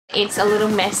It's a little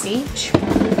messy.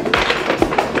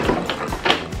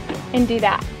 And do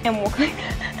that and walk like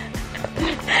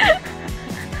that.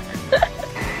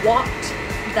 What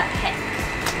the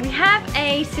heck? We have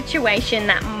a situation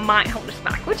that might hold us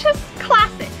back, which is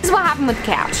classic. This is what happened with the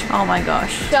couch. Oh my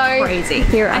gosh. So crazy.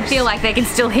 I feel like they can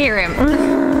still hear him.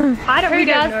 I don't. Who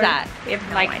does that? We have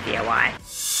no idea why.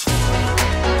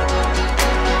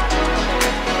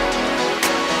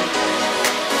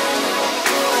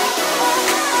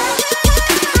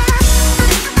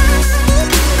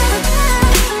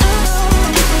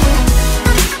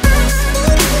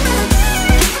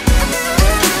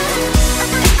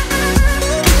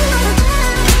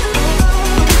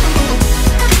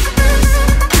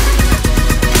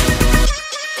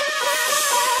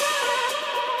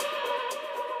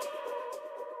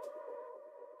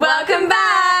 Welcome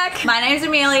back! My name's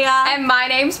Amelia. And my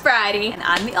name's Bridie. And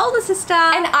I'm the older sister.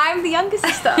 And I'm the younger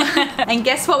sister. And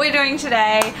guess what we're doing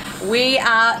today? We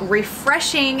are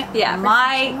refreshing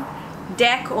my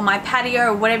deck or my patio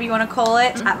or whatever you want to call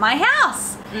it at my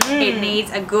house. It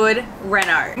needs a good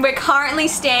reno. We're currently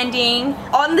standing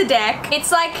on the deck.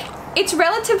 It's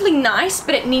relatively nice,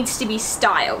 but it needs to be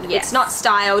styled. Yes. It's not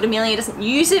styled. Amelia doesn't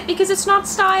use it because it's not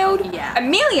styled. Yeah.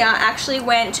 Amelia actually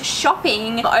went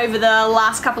shopping over the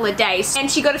last couple of days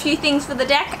and she got a few things for the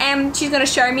deck and she's going to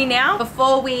show me now.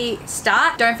 Before we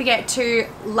start, don't forget to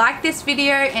like this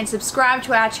video and subscribe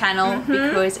to our channel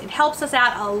because it helps us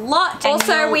out a lot.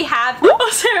 Also we have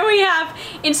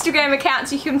Instagram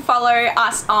accounts. You can follow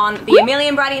us on the Amelia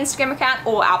and Bridie Instagram account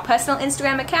or our personal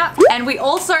Instagram account. And we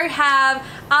also have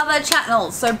other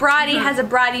channels. So Bridie has a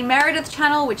Bridie Meredith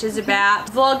channel, which is about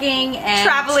vlogging and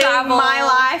travel, my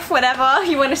life, whatever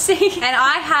you want to see. And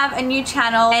I have a new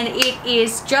channel and it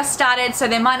is just started, so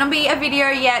there might not be a video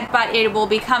yet, but it will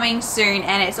be coming soon,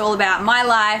 and it's all about my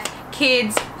life,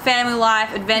 kids, family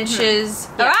life, adventures.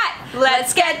 Alright,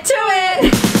 let's get to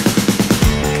it!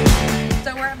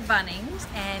 So we're at Bunnings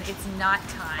and it's night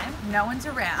time. No one's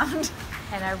around.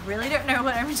 And I really don't know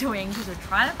what I'm doing because we're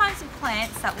trying to find some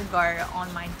plants that will go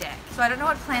on my deck. So I don't know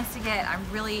what plants to get. I'm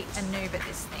really a noob at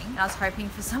this thing. And I was hoping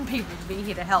for some people to be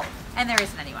here to help. And there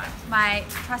isn't anyone. My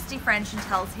trusty friend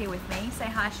Chantel's here with me. Say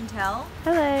hi, Chantel.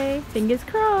 Hello, fingers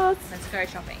crossed. Let's go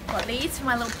shopping. Got these for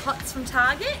my little pots from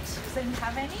Target. Does anyone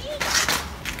have any?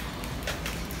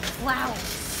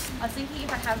 Flowers. I was thinking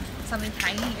if I have something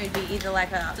hanging, it would be either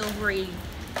like a silvery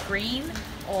green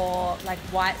or like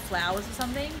white flowers or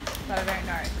something, but I don't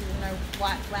know because there's no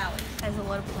white flowers. There's a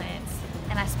lot of plants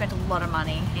and I spent a lot of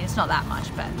money. And it's not that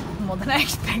much, but more than I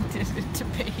expected it to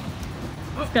be.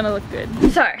 It's gonna look good.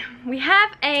 So we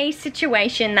have a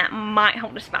situation that might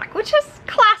hold us back, which is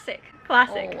classic.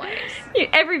 Always.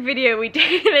 Every video we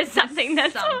do, there's something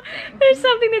that's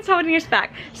holding us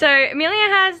back. So Amelia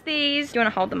has these. Do you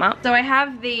want to hold them up? So I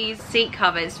have these seat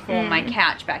covers for my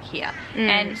couch back here,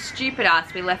 and stupid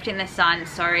us, we left in the sun,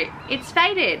 so it's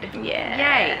faded. Yeah.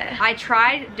 Yay. I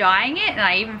tried dyeing it and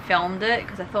I even filmed it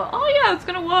because I thought, oh yeah, it's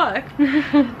gonna work.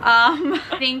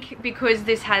 I think because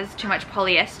this has too much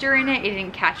polyester in it, it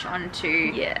didn't catch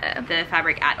onto the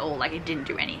fabric at all. Like, it didn't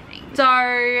do anything. So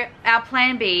our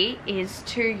plan B is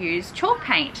to use chalk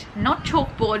paint, not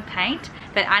chalkboard paint,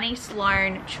 but Annie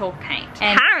Sloan chalk paint.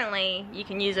 And apparently you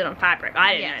can use it on fabric.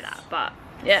 I didn't know that, but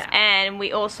yeah. And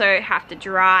we also have to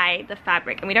dry the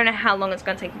fabric and we don't know how long it's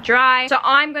going to take to dry. So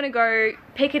I'm going to go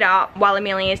pick it up while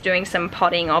Amelia is doing some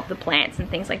potting of the plants and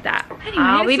things like that. Anyway,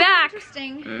 I'll be back.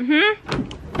 Interesting.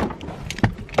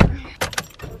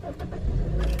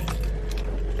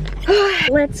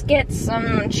 Let's get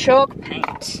some chalk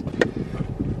paint.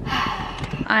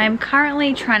 I'm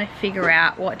currently trying to figure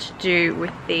out what to do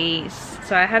with these.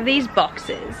 So I have these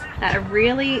boxes that are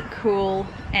really cool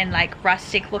and like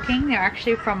rustic looking. They're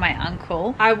actually from my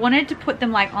uncle. I wanted to put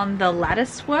them like on the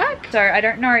lattice work. So I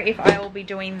don't know if I will be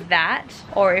doing that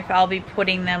or if I'll be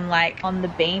putting them like on the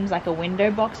beams, like a window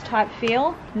box type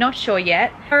feel. Not sure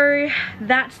yet. So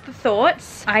that's the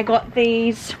thoughts. I got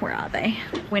these, where are they?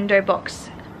 Window box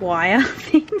wire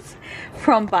things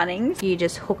from Bunnings. You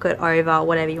just hook it over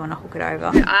whatever you want to hook it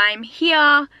over. I'm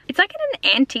here. It's like at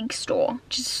an antique store,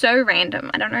 which is so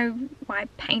random. I don't know why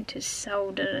paint is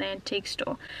sold at an antique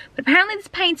store, but apparently this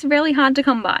paint's really hard to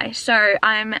come by. So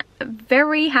I'm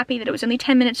very happy that it was only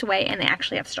 10 minutes away and they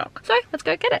actually have stock. So let's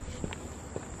go get it.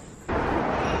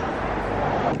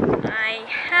 I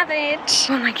have it.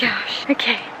 Oh my gosh.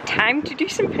 Okay, time to do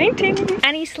some painting.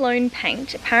 Annie Sloan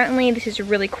paint. Apparently this is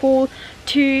really cool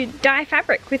to dye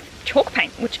fabric with chalk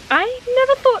paint, which I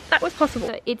never thought that was possible.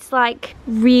 So it's like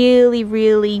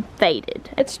really faded.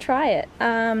 Let's try it.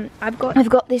 I've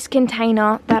got this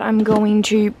container that I'm going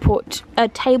to put a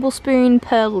tablespoon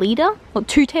per liter, or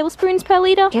 2 tablespoons per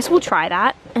liter. Guess we'll try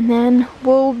that and then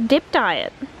we'll dip dye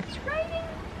it. It's raining.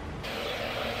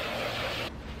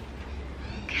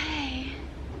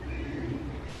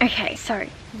 Okay, so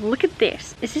look at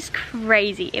this. This is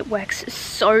crazy. It works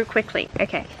so quickly.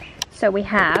 Okay, so we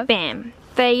have, bam,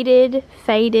 faded,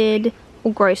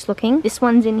 or gross looking. This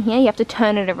one's in here. You have to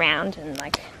turn it around and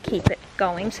like keep it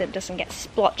going so it doesn't get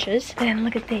splotches. Then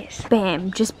look at this.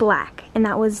 Bam, just black. And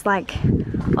that was like,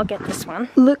 I'll get this one.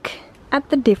 Look at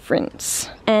the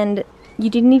difference. And you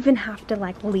didn't even have to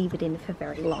like leave it in for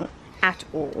very long at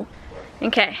all.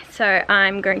 Okay, so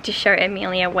I'm going to show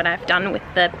Amelia what I've done with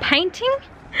the painting.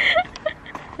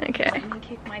 Okay. Let me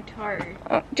kick my toe.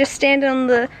 Oh, just stand on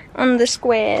the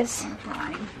squares. I'm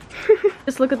trying.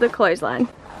 Just look at the clothesline.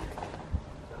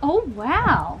 Oh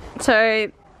wow.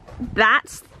 So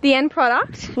that's the end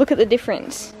product. Look at the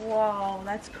difference. Whoa,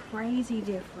 that's crazy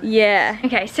different. Yeah.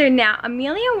 Okay, so now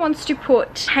Amelia wants to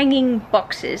put hanging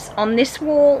boxes on this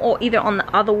wall or either on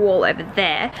the other wall over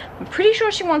there. I'm pretty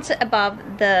sure she wants it above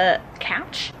the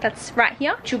couch that's right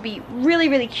here, which will be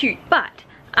really cute. But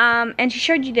and she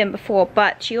showed you them before,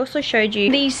 but she also showed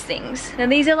you these things. Now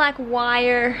these are like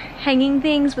wire hanging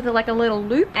things with like a little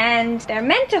loop, and they're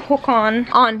meant to hook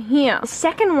on here. The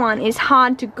second one is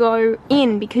hard to go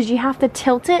in because you have to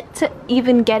tilt it to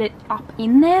even get it up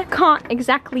in there. Can't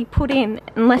exactly put in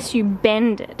unless you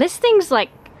bend it. This thing's like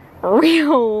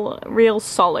real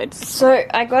solid. So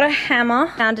I got a hammer,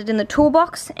 found it in the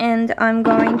toolbox, and I'm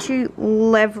going to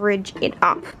leverage it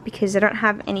up because I don't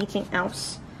have anything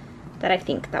else that I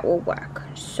think that will work.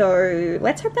 So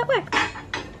let's hope that works.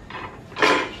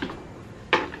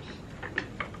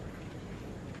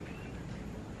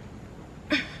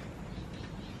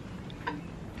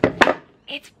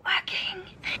 It's working.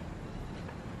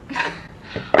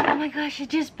 Oh my gosh, I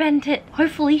just bent it.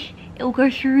 Hopefully it'll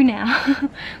go through now.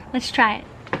 Let's try it.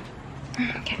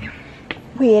 Okay.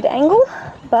 Weird angle,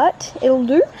 but it'll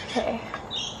do. Okay.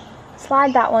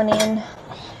 Slide that one in.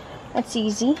 That's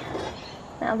easy.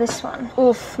 Now this one.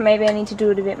 Oof, maybe I need to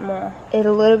do it a bit more.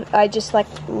 I just like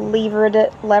levered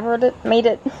it, made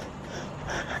it,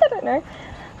 I don't know.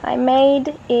 I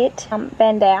made it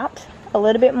bend out a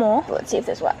little bit more. Let's see if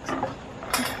this works.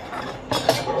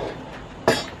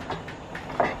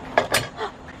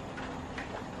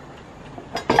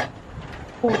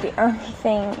 Oh, the only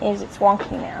thing is it's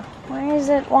wonky now. Why is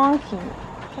it wonky?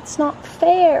 That's not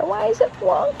fair. Why is it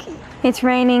wonky? It's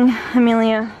raining.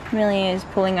 Amelia is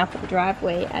pulling up at the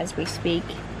driveway as we speak.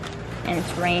 And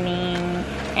it's raining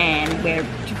and we're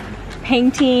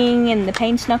painting and the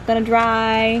paint's not gonna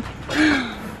dry.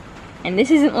 And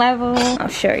this isn't level. I'll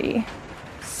show you.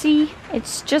 See,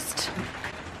 it's just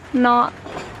not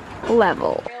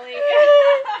level. Really?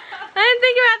 I didn't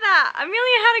think about that.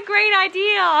 Amelia had a great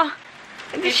idea.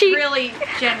 It's really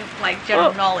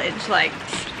general knowledge, like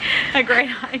a great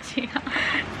idea.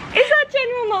 Is that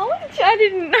general knowledge? I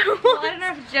didn't know. Well, I don't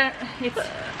know if it's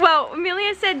well,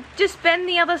 Amelia said just bend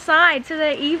the other side so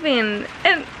they're even.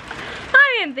 And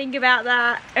I didn't think about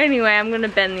that. Anyway, I'm gonna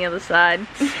bend the other side.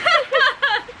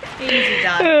 Easy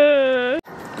done.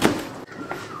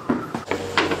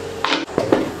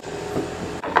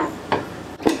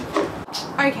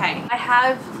 Okay, I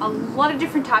have a lot of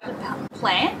different types of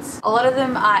plants. A lot of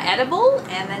them are edible,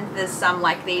 and then there's some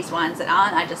like these ones that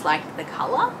aren't. I just like the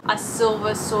color. A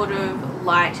silver sort of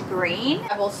light green.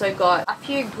 I've also got a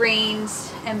few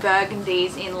greens and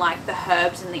burgundies in like the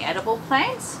herbs and the edible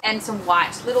plants, and some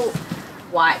little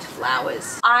white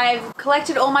flowers. I've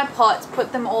collected all my pots,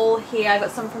 put them all here. I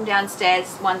got some from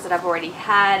downstairs, ones that I've already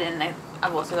had, and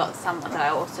I've also got some that I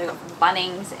also got from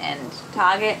Bunnings and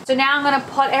Target. So now I'm gonna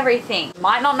pot everything.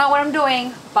 Might not know what I'm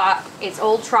doing, but it's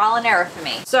all trial and error for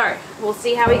me. So we'll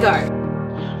see how we go.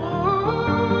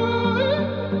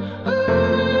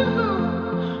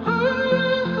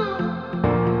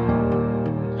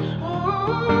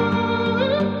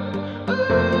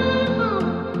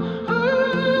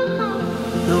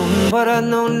 Knowing what I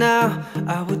know now,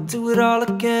 I would do it all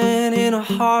again in a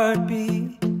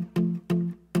heartbeat.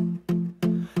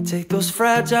 Take those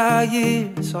fragile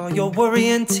years, all your worry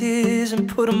and tears, and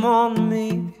put them on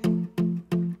me.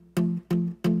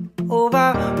 Oh,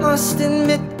 I must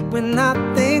admit, when I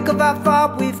think of how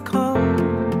far we've come,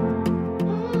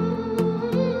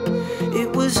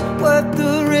 it was worth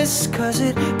the risk, 'cause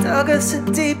it dug us a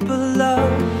deeper love.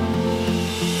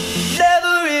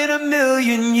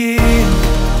 million years.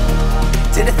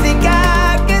 Did I think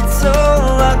I'd get so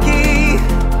lucky?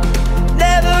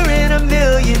 Never in a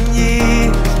million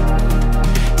years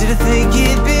did I think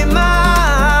you'd be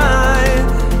mine.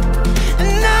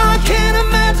 And now I can't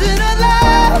imagine a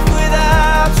life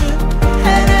without you.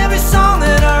 And every song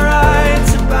that I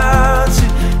write's about you.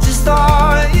 Just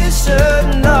thought you should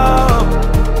know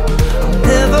I'll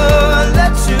never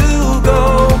let you go.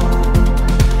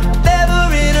 Never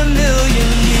in a million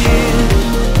years.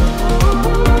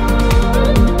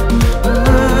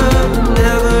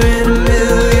 Never in a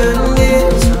million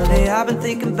years. Honey, I've been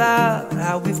thinking about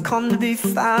how we've come to be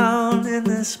found in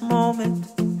this moment.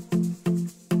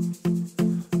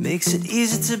 Makes it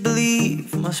easy to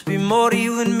believe, must be more to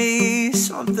you and me,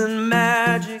 something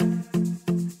magic.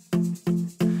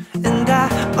 And I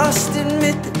must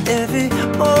admit that every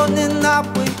morning I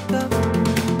wake up,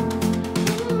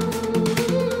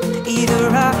 either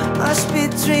I must be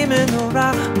dreaming or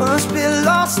I must be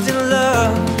lost in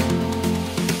love.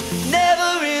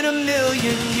 Never in a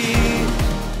million years.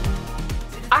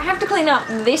 I have to clean up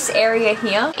this area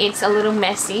here. It's a little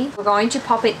messy. We're going to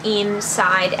pop it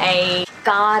inside a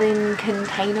garden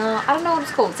container. I don't know what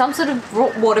it's called. Some sort of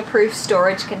waterproof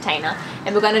storage container.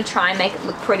 And we're going to try and make it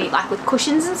look pretty, like with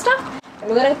cushions and stuff. And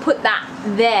we're going to put that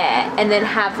there and then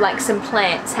have like some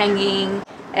plants hanging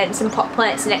and some pot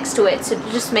plants next to it to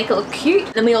just make it look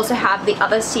cute. Then we also have the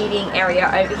other seating area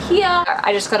over here.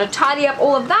 I just got to tidy up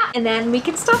all of that and then we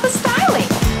can start the styling.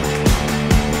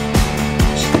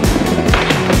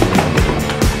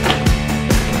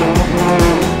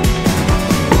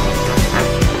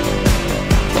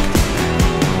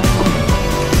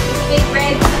 Big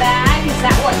red bag, is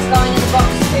that what's going in the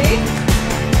box too?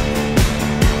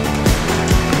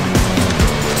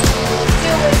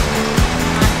 Do it.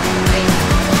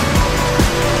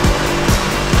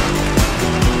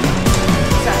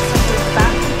 So that's the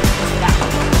back. That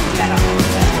one better.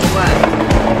 That'll work.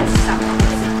 Some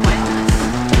sequence.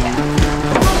 Okay.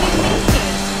 What are you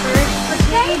thinking?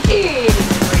 Thank you.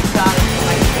 Restarting the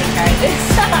way you think I did.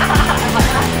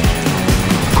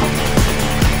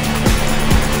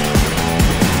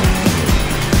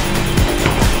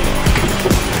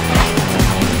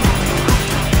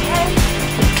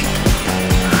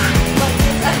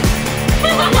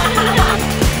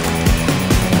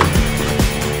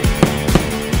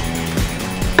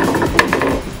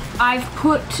 I've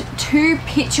put 2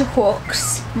 picture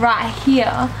hooks right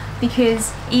here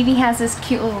because Evie has this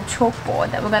cute little chalkboard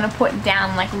that we're going to put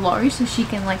down like low so she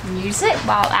can like use it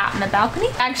while out in the balcony.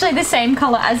 Actually the same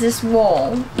color as this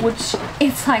wall, which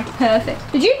it's like perfect.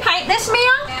 Did you paint this, Mia?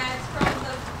 Yeah, it's from the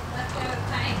leftover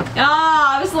paint. Oh,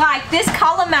 I was like, this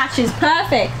color match is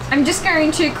perfect. I'm just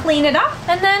going to clean it up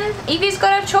and then Evie's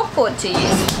got a chalkboard to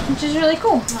use, which is really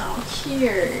cool. Oh,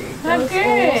 cute. That was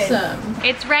awesome.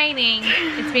 It's raining.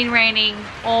 It's been raining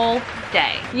all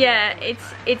day. Yeah,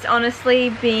 it's honestly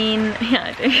been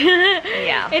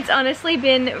Yeah. It's honestly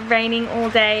been raining all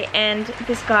day, and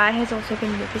this guy has also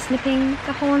been whippersnipping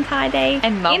the whole entire day.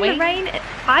 And mowing? In the rain. We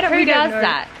Who don't does know.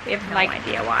 that? We have no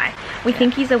idea why. We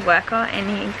think he's a worker and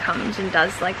he comes and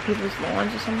does like people's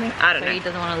lawns or something. I don't know. He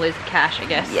doesn't want to lose the cash, I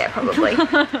guess. Yeah, probably.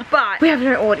 But we have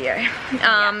no audio.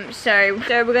 So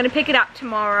we're gonna pick it up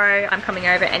tomorrow. I'm coming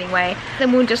over anyway.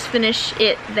 Then we'll just finish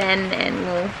it then and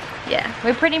we'll, yeah.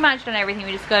 We've pretty much done everything.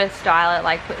 We just got to style it,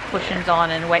 like put cushions on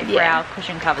and wait for our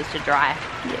cushion covers to dry.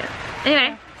 Yeah.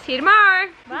 Anyway, see you tomorrow.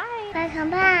 Bye. Welcome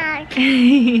back.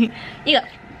 You got,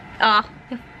 oh,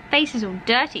 your face is all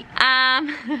dirty.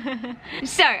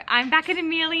 So I'm back at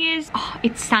Amelia's. Oh,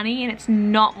 it's sunny and it's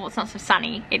not, well, it's not so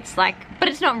sunny. It's like, but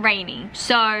it's not raining.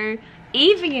 So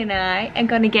Evie and I are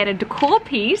gonna get a decor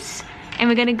piece and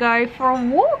we're gonna go for a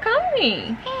walk, aren't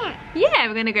we? Yeah,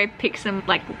 we're gonna go pick some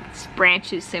like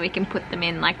branches so we can put them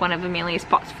in like one of Amelia's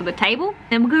spots for the table.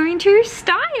 Then we're going to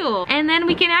style and then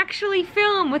we can actually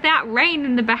film without rain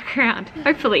in the background,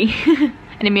 hopefully.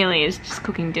 And Amelia's just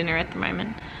cooking dinner at the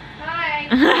moment.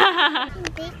 Bye.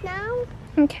 Big now?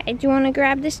 Okay, do you want to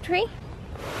grab this tree?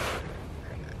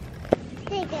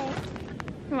 Take it.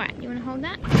 Right, you want to hold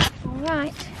that? All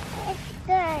right. It's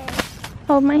good.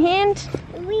 Hold my hand.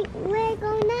 Where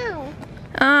go now?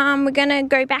 We're gonna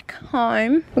go back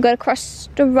home. We've got to cross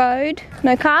the road.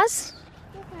 No cars?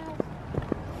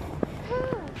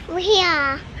 We're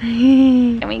here.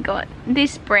 And we got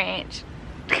this branch.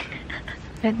 I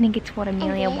don't think it's what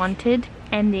Amelia wanted.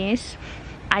 And this.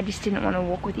 I just didn't want to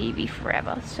walk with Evie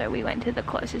forever, so we went to the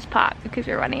closest park because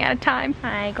we're running out of time.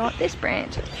 I got this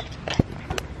branch.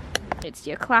 It's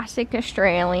your classic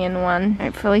Australian one.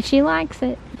 Hopefully she likes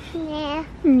it. Yeah.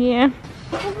 Yeah.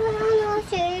 I put on your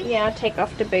shoes. Yeah, I'll take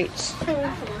off the boots.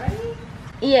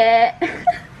 Yeah.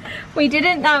 We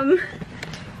didn't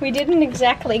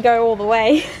exactly go all the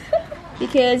way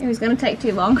because it was gonna take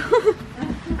too long.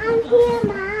 I'm here,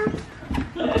 Mom.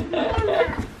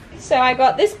 So I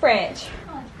got this branch.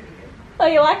 Oh,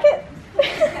 you like it?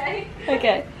 Okay.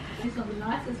 Okay. It's not the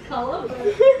nicest colour, but...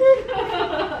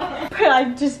 But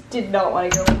I just did not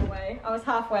want to go all the way. I was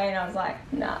halfway and I was like,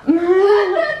 nah.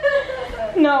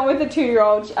 Not with a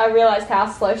 2-year-old. I realised how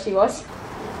slow she was.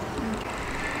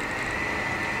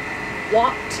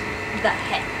 What the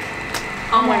heck?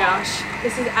 Oh my gosh.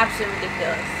 This is absolutely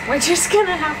ridiculous. We're just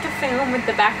gonna have to film with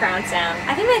the background sound.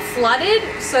 I think they flooded,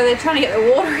 so they're trying to get the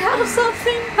water out or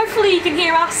something. Hopefully you can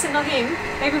hear us and not him.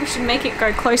 Maybe we should make it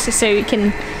go closer so you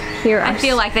can hear us. I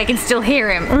feel like they can still hear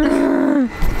him.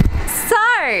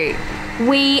 So,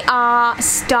 we are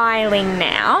styling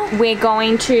now. We're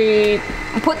going to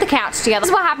put the couch together. This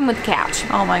is what happened with the couch.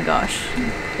 Oh my gosh.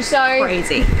 So,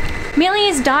 Crazy.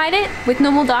 Amelia's dyed it with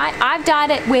normal dye. I've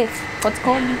dyed it with, what's it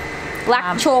called?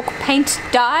 Black chalk paint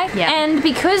dye. Yeah. And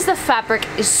because the fabric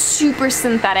is super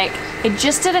synthetic, it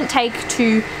just didn't take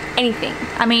to anything.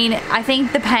 I mean, I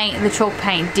think the chalk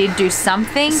paint did do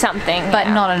something. But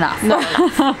yeah. not enough. Not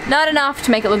enough. Not enough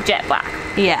to make it look jet black.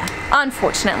 Yeah.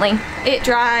 Unfortunately. It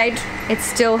dried. It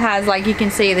still has, like, you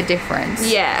can see the difference.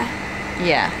 Yeah.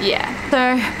 Yeah. Yeah.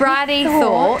 So Bridie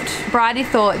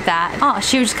thought that, oh,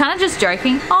 she was kind of just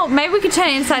joking. Oh, maybe we could turn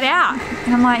it inside out.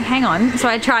 And I'm like, hang on. So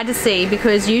I tried to see,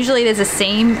 because usually there's a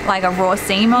seam, like a raw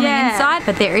seam on the inside,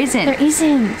 but there isn't. There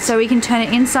isn't. So we can turn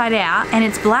it inside out and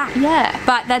it's black. Yeah.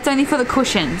 But that's only for the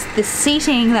cushions. The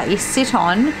seating that you sit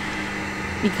on,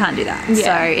 you can't do that. Yeah.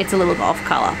 So it's a little off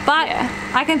color. But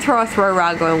I can throw a throw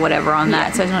rug or whatever on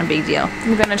that, so it's not a big deal.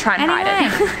 We're gonna try and hide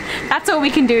it. That's all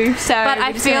we can do. So, but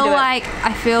I feel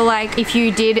like if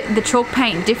you did the chalk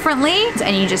paint differently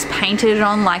and you just painted it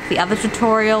on like the other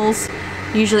tutorials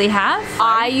usually have.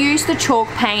 I use the chalk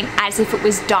paint as if it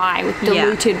was dye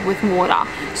diluted with water.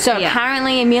 So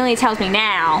apparently Amelia tells me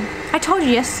now. I told you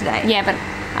yesterday. Yeah, but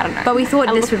I don't know. But we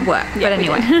thought this would work. Yeah, but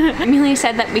anyway. Amelia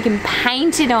said that we can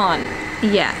paint it on.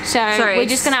 Yeah. So we're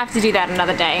just gonna have to do that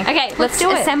another day. Okay, let's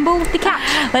do it. assemble the couch.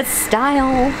 Let's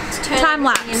style. Time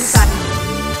lapse.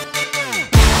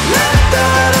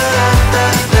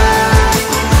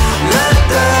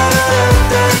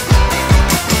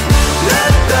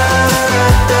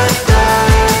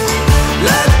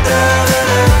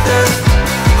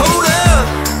 Hold up,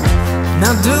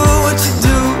 now do what you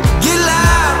do. Get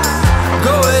loud,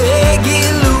 go ahead, get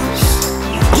loose.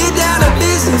 Get down to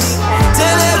business,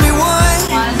 tell everyone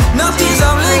nothing's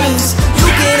off limits. You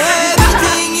can have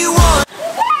anything you want.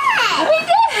 We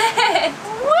did it!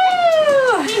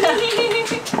 Woo!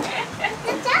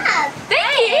 Good job.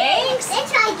 Thanks!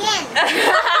 Let's try again.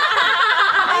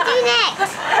 What do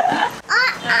next?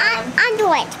 Undo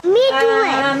it. Me do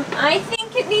it. I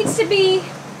think it needs to be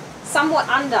somewhat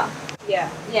under. Yeah.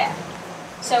 Yeah.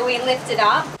 So we lift it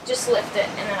up. Just lift it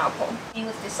and then I'll pull. Can you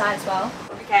lift this side as well?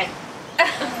 Okay.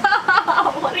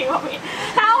 What do you want me?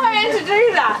 How am I meant to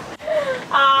do that?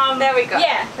 There we go.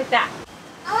 Yeah, like that.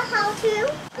 Oh, how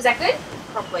to? Is that good?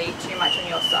 Probably too much on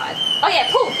your side. Oh yeah,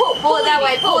 pull it that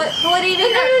way. Pull it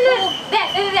even. No.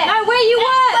 There. No, where you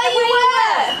were. Where you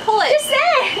were. Pull it. Just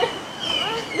there.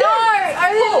 No,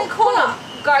 over in the corner.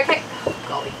 Go. Okay.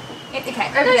 Golly. Okay.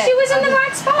 No, she was in the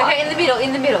right spot. Okay, in the middle. Yeah,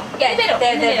 in the middle.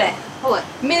 There. Pull it.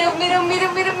 Middle. Okay,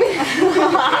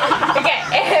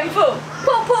 and pull.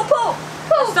 Pull.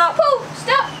 Stop. Pull.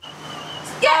 Stop.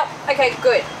 Yeah. Okay,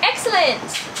 good. Excellent.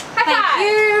 High Thank five.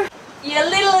 you. You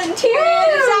little interior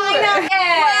designer.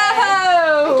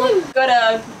 Yeah. Whoa. Got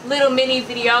a little mini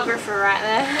videographer right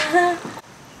there.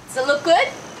 Does it look good?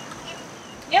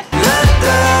 Yep.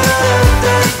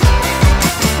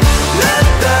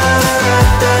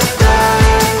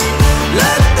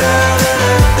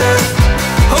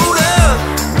 Hold up,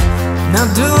 now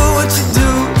do what you do.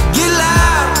 Get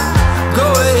loud,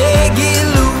 go ahead, get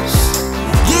loose.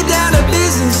 Get down to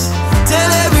business,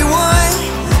 tell everyone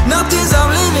nothing's off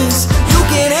limits. You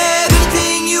can have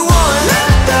anything you want.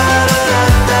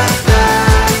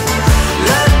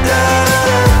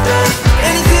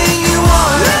 Anything you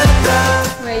want.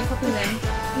 Where are you popping them?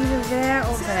 Either there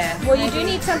or there. Well, you do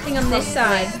need something on this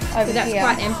side because that's here.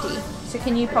 quite empty. So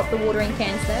can you pop the watering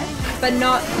cans there, but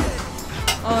not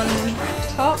on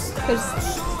top? Because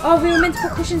we were meant to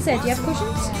put cushions there. Do you have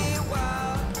cushions?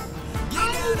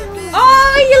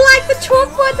 Oh, you like the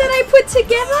chalkboard that I put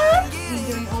together? He's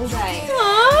doing all day.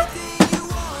 Aww.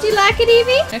 Do you like it,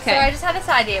 Evie? So I just had this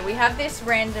idea. We have this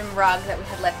random rug that we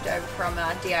had left over from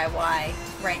our DIY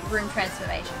room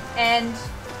transformation, and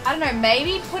I don't know,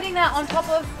 maybe putting that on top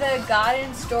of the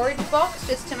garden storage box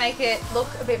just to make it look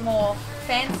a bit more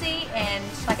fancy and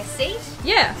like a seat.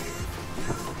 Yeah.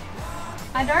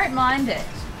 I don't mind it.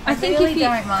 I think really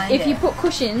don't mind if it. you put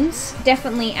cushions,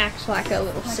 definitely act like a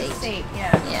little Like seat. a seat,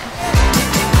 yeah. Yeah.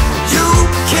 You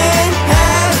can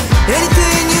have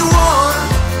anything you want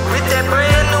with that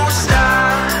brand new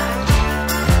style.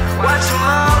 Watch them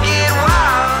all get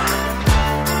wild.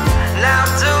 Now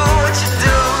do what you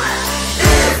do.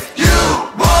 If you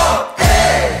want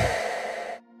it.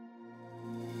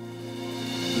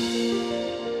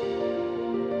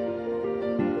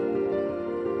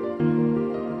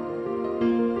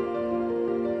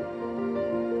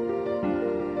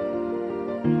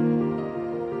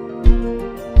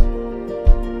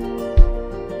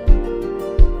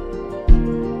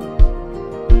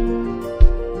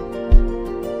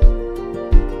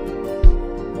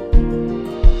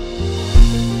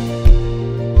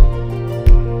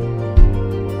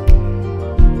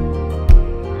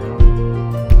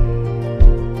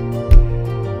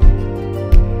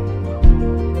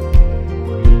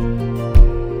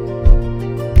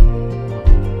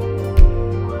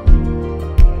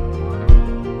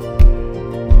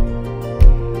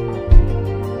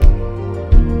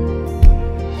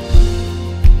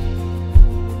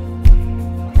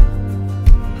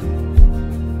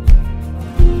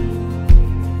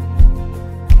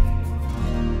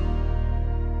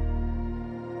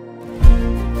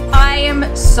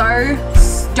 So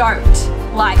stoked.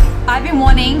 Like, I've been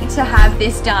wanting to have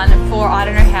this done for I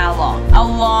don't know how long. A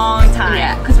long time.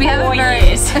 Yeah, because we have a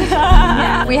years.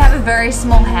 we have a very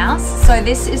small house, so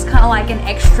this is kind of like an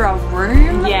extra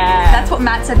room. Yeah. That's what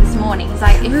Matt said this morning. He's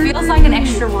like, it feels like an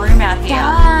extra room out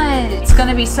here. It's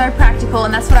gonna be so practical,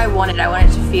 and that's what I wanted. I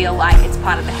wanted to feel like it's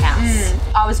part of the house.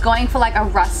 I was going for like a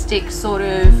rustic sort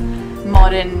of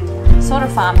modern sort of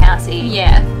farmhousey,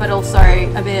 Yeah. but also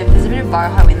there's a bit of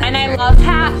boho in there. And I love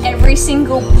how every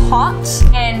single pot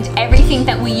and everything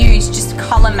that we used just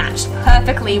color matched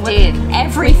perfectly with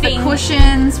everything. With the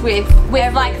cushions, with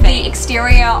like the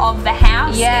exterior of the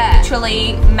house. Yeah. It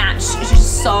literally matched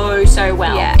just so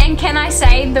well. Yeah. And can I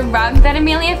say the rug that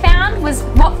Amelia found was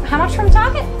how much from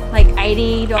Target? like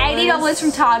 $80. $80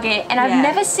 from Target, and I've Yeah.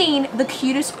 never seen the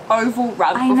cutest oval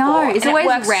rug before. know, it's And it always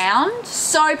works round.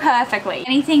 so perfectly.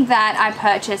 Anything that I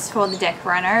purchased for the deck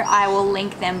reno, I will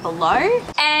link them below.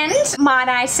 And might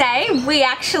I say, we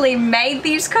actually made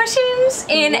these cushions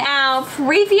in our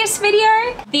previous video.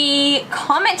 The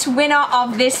comment winner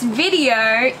of this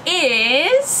video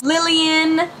is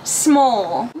Lillian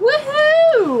Small.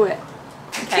 Woohoo!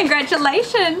 Okay.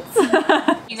 Congratulations!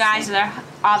 You guys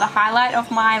are the highlight of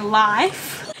my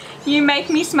life. You make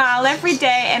me smile every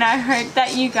day, and I hope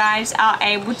that you guys are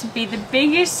able to be the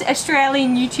biggest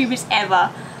Australian YouTubers ever.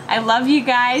 I love you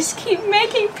guys. Keep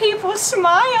making people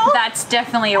smile. That's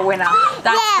definitely a winner.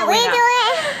 That's the we winner. do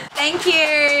it. Thank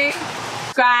you.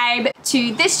 Subscribe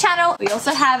to this channel. We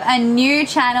also have a new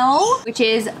channel, which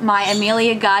is my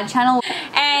Amelia Gard channel.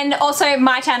 And also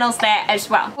my channel's there as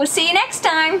well. We'll see you next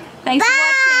time. Thanks for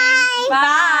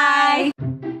watching. Bye.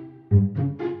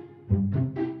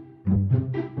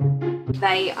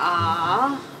 They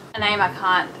are a name I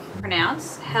can't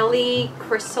pronounce.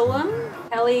 Helichrysallum.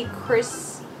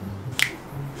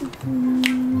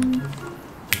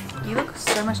 You look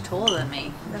so much taller than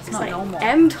me. That's not normal. I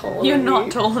am taller. You're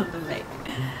not taller than me.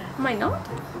 Am I not?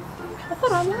 I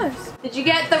thought I was. Did you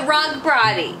get the rug,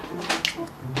 Bridie?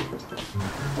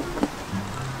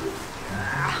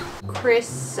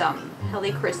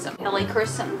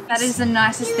 Helichrysum. That is the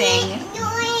nicest thing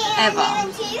ever.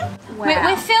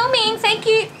 We're filming. Thank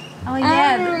you. Oh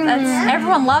yeah, that's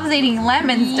everyone loves eating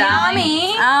lemons, darling.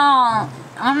 Yummy.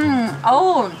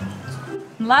 Oh,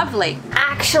 lovely.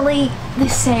 Actually, the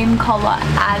same color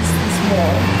as this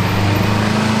wall.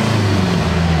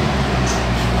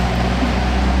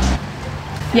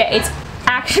 Yeah, it's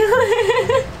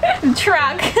actually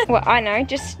truck. Well, I know.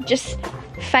 Just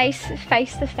face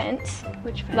the fence.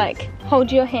 Which fence? Like,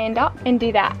 hold your hand up and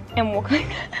do that, and walk like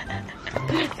that.